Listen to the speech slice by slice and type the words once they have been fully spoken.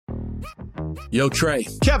Yo, Trey.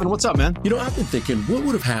 Kevin, what's up, man? I've been thinking, what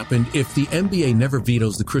would have happened if the NBA never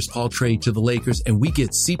vetoes the Chris Paul trade to the Lakers and we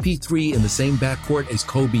get CP3 in the same backcourt as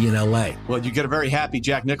Kobe in LA? Well, you get a very happy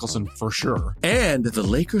Jack Nicholson for sure. And the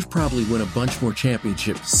Lakers probably win a bunch more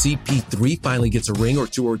championships. CP3 finally gets a ring or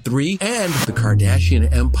two or three, and the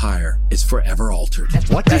Kardashian empire is forever altered.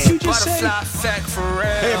 What did you just say?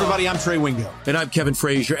 Hey, everybody, I'm Trey Wingo. And I'm Kevin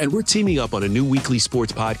Frazier, and we're teaming up on a new weekly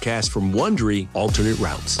sports podcast from Wondery, Alternate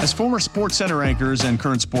Routes. As former Sports Center anchors and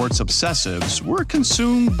current sports obsessives, we're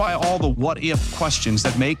consumed by all the what-if questions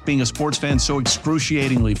that make being a sports fan so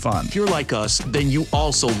excruciatingly fun. If you're like us, then you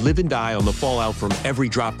also live and die on the fallout from every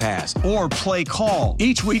drop pass. Or play call.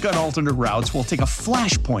 Each week on Alternate Routes, we'll take a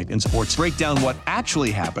flashpoint in sports, break down what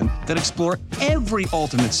actually happened, then explore every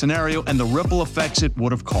alternate scenario and the ripple effects it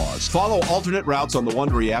would have caused. Follow Alternate Routes on the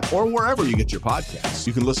Wondery app or wherever you get your podcasts.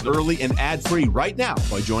 You can listen early and ad-free right now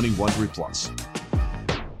by joining Wondery Plus.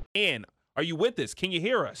 And are you with us? Can you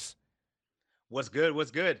hear us? What's good?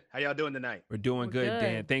 What's good? How y'all doing tonight? We're doing good,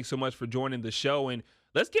 Dan. Thanks so much for joining the show. And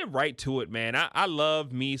let's get right to it, man. I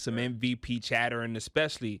love me some MVP chatter, and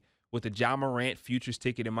especially with the Ja Morant futures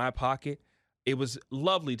ticket in my pocket. It was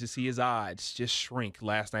lovely to see his odds just shrink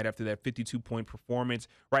last night after that 52-point performance.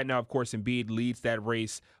 Right now, of course, Embiid leads that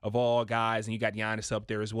race of all guys, and you got Giannis up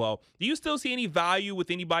there as well. Do you still see any value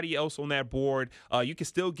with anybody else on that board? You can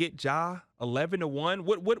still get Ja 11-1.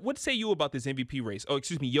 What say you about this MVP race? Oh,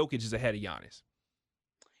 excuse me, Jokic is ahead of Giannis.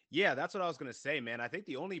 Yeah, that's what I was going to say, man. I think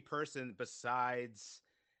the only person besides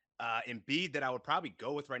Embiid that I would probably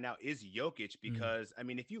go with right now is Jokic because, I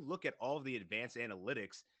mean, if you look at all of the advanced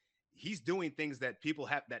analytics, he's doing things that people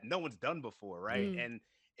have that no one's done before, right? And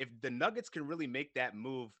if the Nuggets can really make that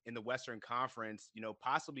move in the Western Conference,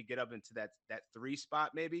 possibly get up into that 3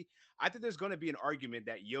 spot, maybe, I think there's going to be an argument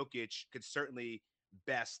that Jokic could certainly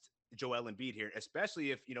best Joel Embiid here,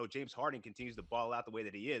 especially if, James Harden continues to ball out the way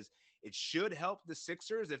that he is. It should help the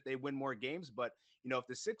Sixers if they win more games, but if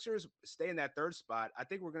the Sixers stay in that 3rd spot, I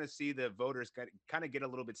think we're going to see the voters kind of get a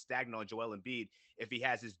little bit stagnant on Joel Embiid if he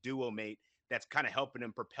has his duo mate that's kind of helping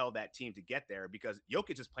him propel that team to get there, because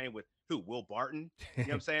Jokic is playing with who? Will Barton? You know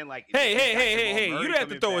what I'm saying? Like, hey, you don't have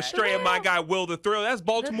to throw a stray at my guy, Will the Thrill. That's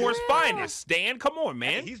Baltimore's finest. Dan, come on,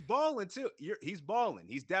 man. He's balling too. He's balling.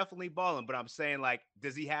 He's definitely balling. But I'm saying, like,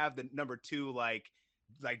 does he have the number 2 like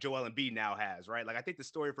Joel Embiid now has, right? Like, I think the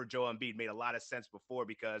story for Joel Embiid made a lot of sense before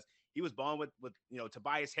because he was balling with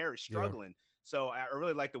Tobias Harris struggling. Yeah. So I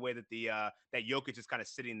really like the way that that Jokic is kind of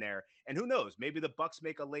sitting there. And who knows, maybe the Bucks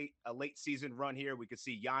make a late season run here. We could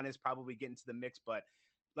see Giannis probably get into the mix. But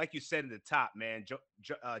like you said in the top, man,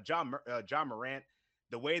 Ja Morant,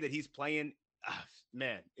 the way that he's playing,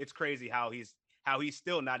 man, it's crazy how he's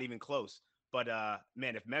still not even close. But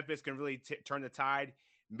man, if Memphis can really turn the tide,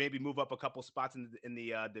 maybe move up a couple spots in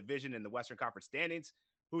the division in the Western Conference standings,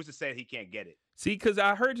 who's to say he can't get it? See, because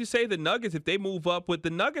I heard you say the Nuggets, if they move up, with the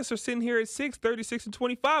Nuggets are sitting here at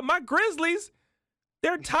 36-25. My Grizzlies,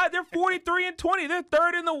 they're tied. They're 43-20. They're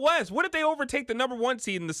 3rd in the West. What if they overtake the number 1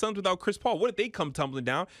 seed in the Suns without Chris Paul? What if they come tumbling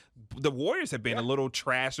down? The Warriors have been a little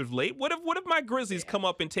trash of late. What if my Grizzlies come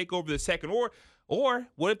up and take over the second? Or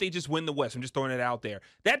what if they just win the West? I'm just throwing it out there.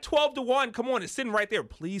 That 12-1, come on, it's sitting right there.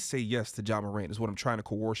 Please say yes to Ja Morant is what I'm trying to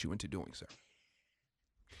coerce you into doing, sir.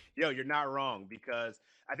 Yo, you're not wrong, because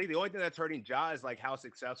I think the only thing that's hurting Ja is like how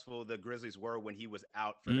successful the Grizzlies were when he was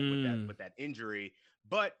out with that injury.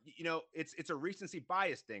 But it's a recency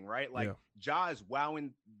bias thing, right? Like Ja is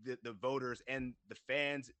wowing the voters and the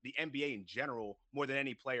fans, the NBA in general, more than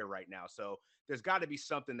any player right now. So there's got to be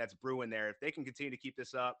something that's brewing there. If they can continue to keep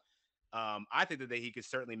this up, I think that he could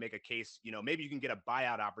certainly make a case. Maybe you can get a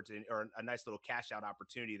buyout opportunity or a nice little cash out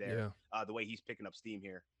opportunity there. The way he's picking up steam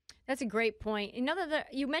here. That's a great point.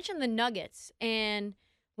 You mentioned the Nuggets, and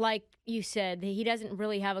like you said, he doesn't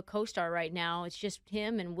really have a co-star right now. It's just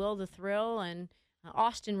him and Will the Thrill and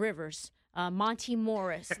Austin Rivers, Monty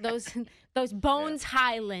Morris, those Bones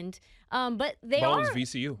Highland. But they Bones are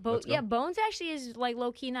VCU. Bones actually is like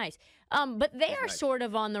low key nice. But they are sort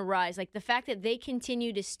of on the rise. Like the fact that they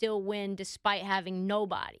continue to still win despite having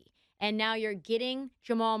nobody, and now you're getting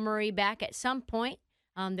Jamal Murray back at some point.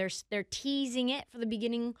 They're teasing it for the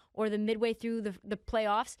beginning or the midway through the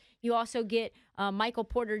playoffs. You also get Michael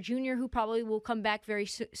Porter Jr., who probably will come back very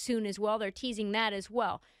soon as well. They're teasing that as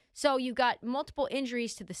well. So you've got multiple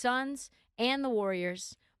injuries to the Suns and the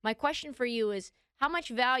Warriors. My question for you is, how much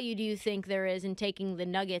value do you think there is in taking the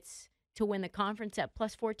Nuggets to win the conference at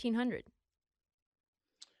plus 1,400?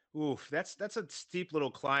 Oof, that's a steep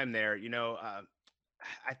little climb there.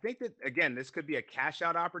 I think that, again, this could be a cash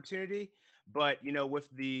out opportunity. But, with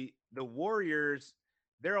the Warriors,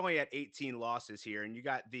 they're only at 18 losses here. And you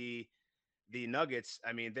got the the Nuggets,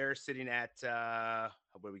 I mean, they're sitting at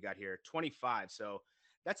what do we got here? 25. So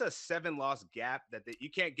that's a 7-loss gap that you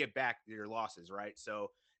can't get back your losses, right?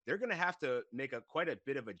 So they're going to have to make quite a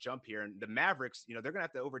bit of a jump here. And the Mavericks, they're going to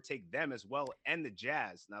have to overtake them as well, and the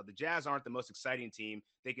Jazz. Now, the Jazz aren't the most exciting team.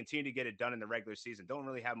 They continue to get it done in the regular season. Don't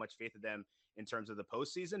really have much faith in them in terms of the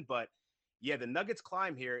postseason, but yeah, the Nuggets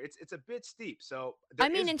climb here. It's a bit steep. So I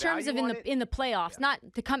mean, in terms of in the playoffs, not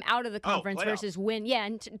to come out of the conference versus win. Yeah,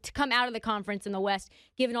 and to come out of the conference in the West,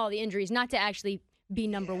 given all the injuries, not to actually be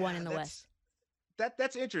number one in the West.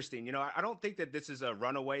 That's interesting. I don't think that this is a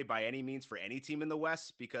runaway by any means for any team in the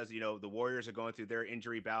West because, the Warriors are going through their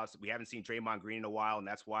injury bouts. We haven't seen Draymond Green in a while, and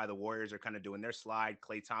that's why the Warriors are kind of doing their slide.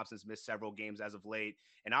 Klay Thompson's missed several games as of late.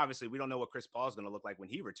 And obviously, we don't know what Chris Paul is going to look like when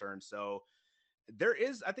he returns. So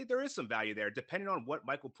I think there is some value there, depending on what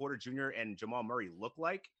Michael Porter Jr. and Jamal Murray look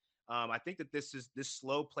like. I think that this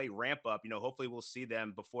slow play ramp up. Hopefully we'll see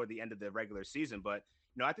them before the end of the regular season. But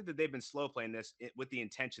I think that they've been slow playing this with the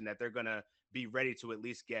intention that they're going to be ready to at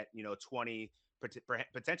least get 20,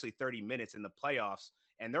 potentially 30 minutes in the playoffs.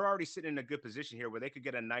 And they're already sitting in a good position here where they could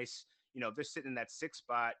get a nice, if they're sitting in that 6th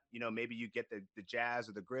spot. Maybe you get the Jazz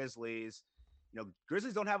or the Grizzlies.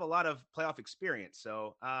 Grizzlies don't have a lot of playoff experience,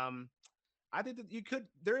 so I think that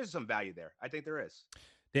there is some value there. I think there is.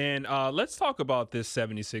 Dan, let's talk about this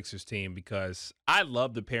 76ers team because I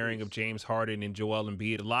love the pairing of James Harden and Joel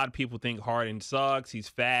Embiid. A lot of people think Harden sucks. He's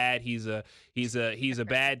fat. He's a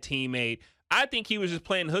bad teammate. I think he was just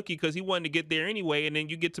playing hooky because he wanted to get there anyway. And then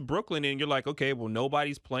you get to Brooklyn and you're like, okay, well,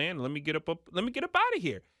 nobody's playing. Let me get up out of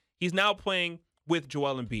here. He's now playing with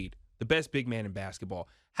Joel Embiid, the best big man in basketball.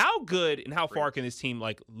 How good and how far can this team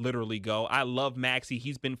literally go? I love Maxey.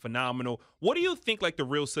 He's been phenomenal. What do you think the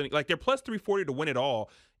real ceiling? They're plus 340 to win it all.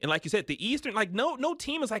 And like you said, the Eastern, no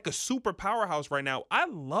team is a super powerhouse right now. I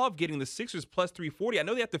love getting the Sixers plus 340. I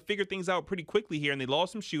know they have to figure things out pretty quickly here, and they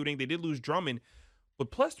lost some shooting. They did lose Drummond. But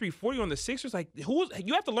plus 340 on the Sixers,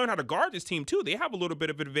 you have to learn how to guard this team too. They have a little bit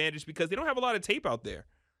of an advantage because they don't have a lot of tape out there.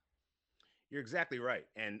 You're exactly right.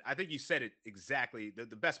 And I think you said it exactly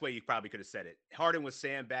the best way you probably could have said it. Harden was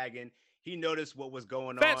sandbagging. He noticed what was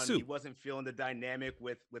going on. Soup. He wasn't feeling the dynamic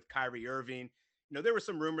with Kyrie Irving. There were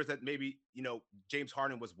some rumors that maybe, James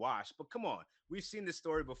Harden was washed. But come on, we've seen this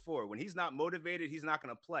story before. When he's not motivated, he's not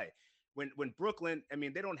going to play. When Brooklyn, I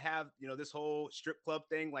mean, they don't have, this whole strip club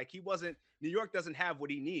thing. New York doesn't have what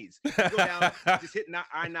he needs. You go down, just hit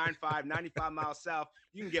I-95, 95 miles south.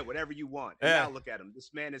 You can get whatever you want. And now look at him. This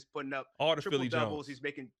man is putting up all the triple Philly doubles. Jones. He's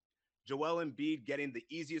making Joel Embiid getting the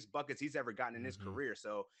easiest buckets he's ever gotten in his career.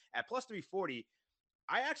 So at plus 340,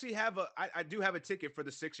 I actually I do have a ticket for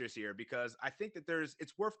the Sixers here because I think that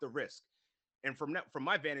it's worth the risk. And from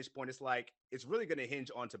my vantage point, it's really going to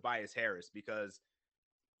hinge on Tobias Harris because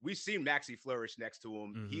we've seen Maxey flourish next to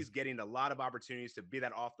him. He's getting a lot of opportunities to be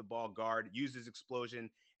that off-the-ball guard, use his explosion,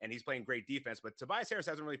 and he's playing great defense. But Tobias Harris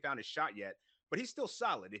hasn't really found his shot yet, but he's still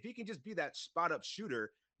solid. If he can just be that spot-up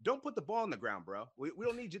shooter, don't put the ball on the ground, bro. We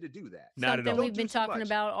don't need you to do that. Not Something at all. we've been talking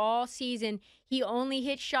about all season. He only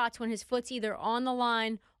hits shots when his foot's either on the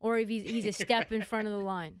line or if he's a step in front of the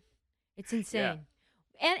line. It's insane.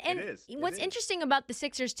 Yeah. And what's interesting about the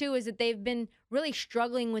Sixers, too, is that they've been really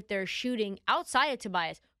struggling with their shooting outside of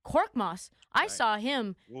Tobias. Korkmaz, I saw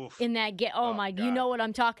him in that game. Oh my! God. You know what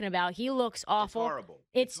I'm talking about. He looks awful.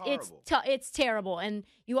 It's horrible. It's terrible. And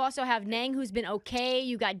you also have Nang, who's been okay.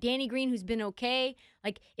 You got Danny Green, who's been okay.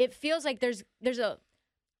 It feels like there's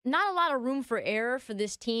not a lot of room for error for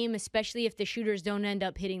this team, especially if the shooters don't end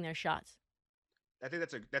up hitting their shots. I think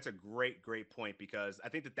that's a great point because I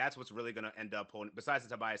think that's what's really going to end up holding, besides the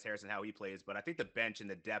Tobias Harris and how he plays. But I think the bench and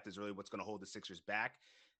the depth is really what's going to hold the Sixers back.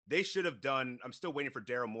 They should have done. I'm still waiting for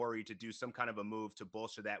Daryl Morey to do some kind of a move to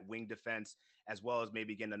bolster that wing defense, as well as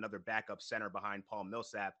maybe getting another backup center behind Paul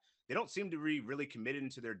Millsap. They don't seem to be really committed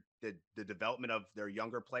into the development of their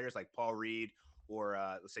younger players like Paul Reed or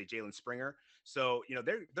let's say Jalen Springer. So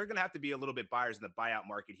they're going to have to be a little bit buyers in the buyout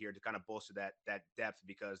market here to kind of bolster that depth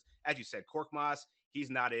because, as you said, Korkmaz, he's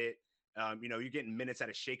not it. You're getting minutes out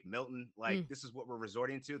of Shake Milton. This is what we're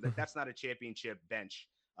resorting to. That's not a championship bench,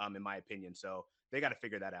 in my opinion. So they got to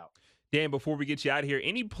figure that out. Dan, before we get you out of here,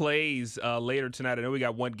 any plays later tonight? I know we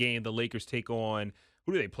got one game. The Lakers take on,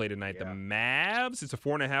 who do they play tonight? Yeah. The Mavs. It's a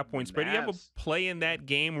 4.5-point spread. Do you have a play in that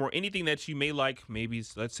game or anything that you may like, maybe,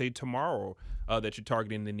 let's say, tomorrow that you're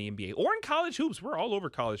targeting in the NBA or in college hoops? We're all over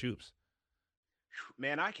college hoops.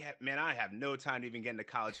 Man, I have no time to even get into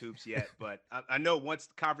college hoops yet. But I know once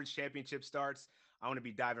the conference championship starts, I want to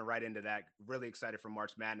be diving right into that. Really excited for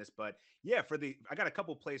March Madness. But yeah, I got a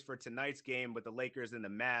couple plays for tonight's game with the Lakers and the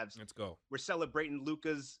Mavs. Let's go. We're celebrating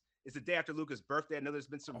Luka's It's the day after Luka's birthday. I know there's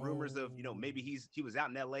been some rumors of, maybe he was out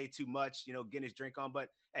in LA too much, getting his drink on. But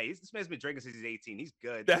hey, this man's been drinking since he's 18. He's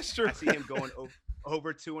good. That's true. I see him going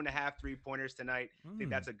over 2.5 3-pointers tonight. I think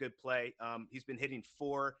that's a good play. He's been hitting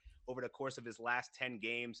 4 over the course of his last 10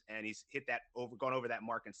 games, and he's gone over that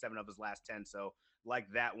mark in 7 of his last 10. So like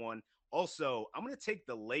that one. Also, I'm going to take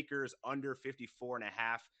the Lakers under 54.5.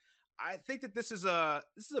 I think that this is a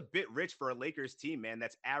bit rich for a Lakers team, man,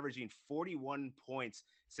 that's averaging 41 points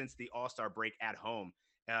since the All-Star break at home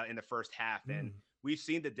in the first half. And we've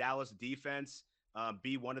seen the Dallas defense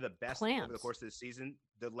be one of the best over the course of the season.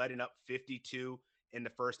 They're letting up 52 in the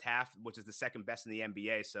first half, which is the second best in the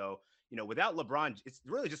NBA. So, without LeBron, it's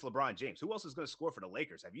really just LeBron James. Who else is going to score for the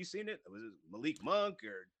Lakers? Have you seen it? Was it Malik Monk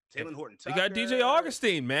or Talen Horton-Tucker? You got DJ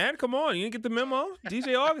Augustine, man. Come on. You didn't get the memo?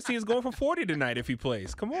 DJ Augustine is going for 40 tonight if he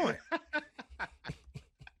plays. Come on.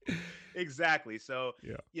 Exactly. So,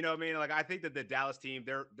 I think that the Dallas team,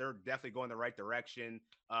 they're definitely going the right direction.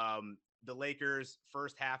 The Lakers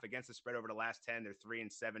first half against the spread over the last 10, they're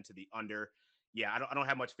 3-7 to the under. Yeah, I don't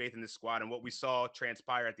have much faith in this squad. And what we saw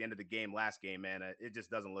transpire at the end of the game last game, man, it just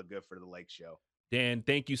doesn't look good for the Lake show. Dan,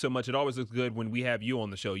 thank you so much. It always looks good when we have you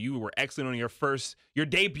on the show. You were excellent on your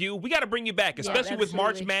debut. We got to bring you back, especially with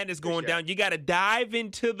March Madness going down. You got to dive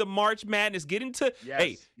into the March Madness. Get into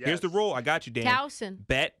here's the rule. I got you, Dan. Towson.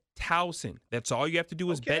 Bet Towson. That's all you have to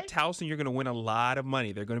do is bet Towson. You're going to win a lot of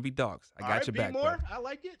money. They're going to be dogs. I got your back. More. I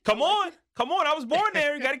like it. Come on. I was born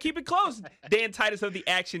there. You got to keep it close. Dan Titus of the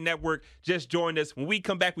Action Network just joined us. When we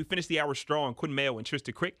come back, we finish the hour strong. Quinn Mayo and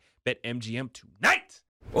Trista Crick bet MGM tonight.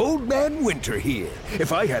 Old Man Winter here.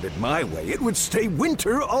 If I had it my way, it would stay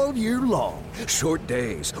winter all year long. Short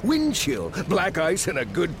days, wind chill, black ice, and a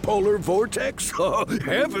good polar vortex. Oh,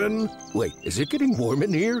 heaven. Wait, is it getting warm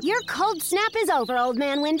in here? Your cold snap is over, Old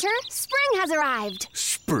Man Winter. Spring has arrived.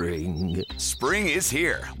 Spring. Spring is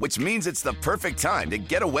here, which means it's the perfect time to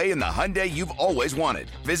get away in the Hyundai you've always wanted.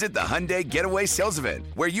 Visit the Hyundai Getaway Sales Event,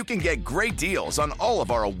 where you can get great deals on all of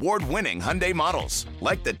our award-winning Hyundai models,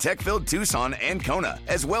 like the tech-filled Tucson and Kona,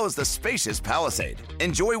 as well as the spacious Palisade.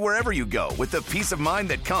 Enjoy wherever you go with the peace of mind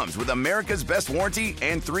that comes with America's best warranty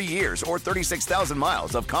and 3 years or 36,000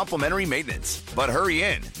 miles of complimentary maintenance. But hurry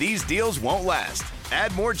in, these deals won't last.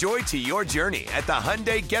 Add more joy to your journey at the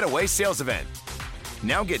Hyundai Getaway Sales Event.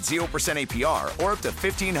 Now get 0% APR or up to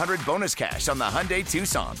 $1,500 bonus cash on the Hyundai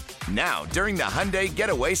Tucson. Now, during the Hyundai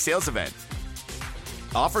Getaway Sales Event.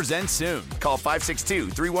 Offers end soon. Call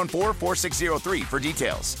 562-314-4603 for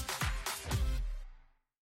details.